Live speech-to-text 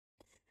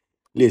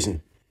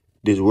Listen,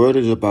 this world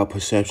is about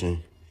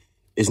perception.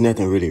 It's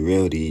nothing really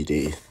real these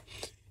days.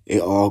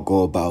 It all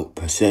go about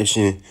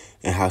perception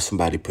and how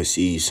somebody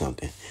perceives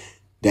something.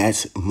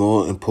 That's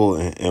more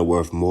important and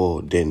worth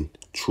more than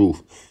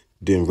truth,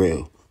 than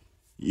real.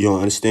 You don't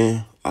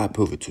understand? I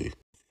prove it to you.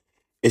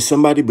 If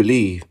somebody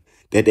believed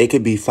that they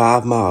could be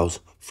 5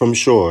 miles from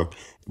shore,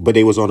 but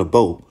they was on a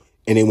boat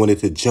and they wanted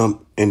to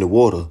jump in the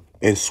water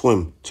and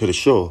swim to the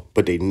shore,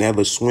 but they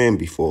never swam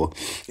before,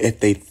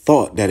 if they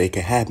thought that it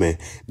could happen,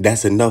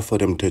 that's enough for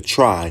them to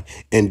try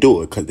and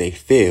do it because they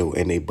feel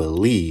and they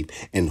believe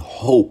and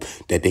hope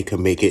that they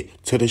can make it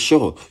to the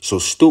shore. So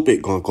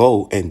stupid gonna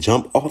go and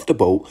jump off the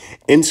boat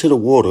into the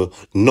water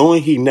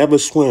knowing he never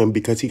swim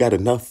because he got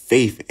enough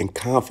faith and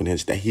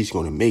confidence that he's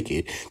gonna make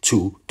it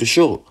to the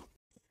shore.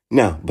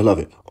 Now,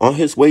 beloved, on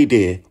his way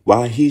there,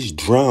 while he's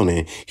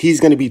drowning, he's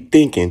going to be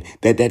thinking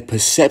that that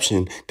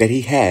perception that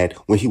he had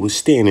when he was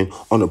standing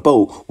on a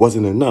boat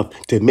wasn't enough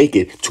to make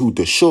it to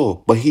the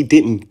shore. But he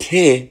didn't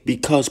care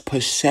because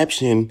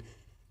perception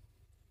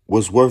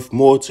was worth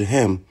more to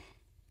him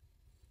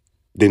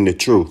than the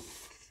truth.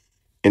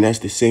 And that's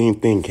the same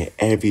thing in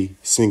every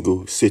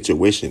single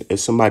situation. If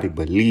somebody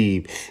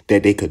believe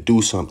that they could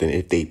do something,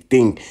 if they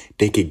think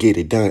they could get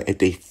it done, if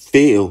they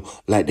feel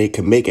like they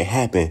can make it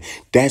happen,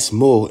 that's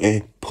more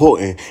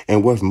important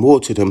and worth more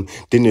to them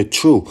than the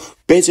truth.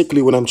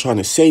 Basically, what I'm trying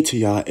to say to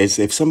y'all is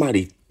if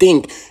somebody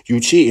think you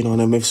cheating on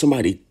them, if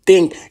somebody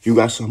think you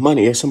got some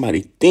money, if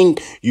somebody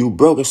think you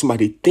broke, if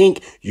somebody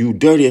think you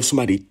dirty, if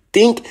somebody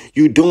think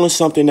you doing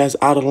something that's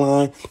out of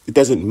line, it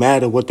doesn't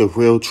matter what the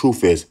real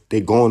truth is. They're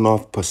going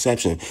off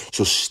perception.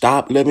 So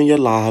stop living your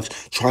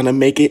lives trying to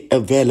make it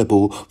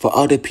available for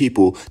other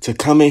people to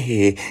come in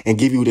here and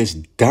give you this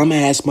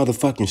dumbass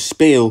motherfucking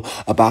spill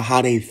about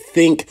how they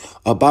think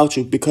about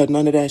you because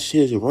none of that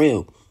shit is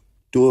real.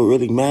 Do it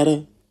really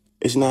matter?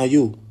 It's not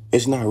you.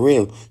 It's not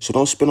real. So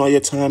don't spend all your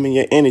time and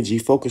your energy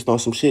focused on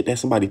some shit that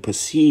somebody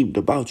perceived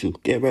about you.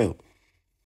 Get real.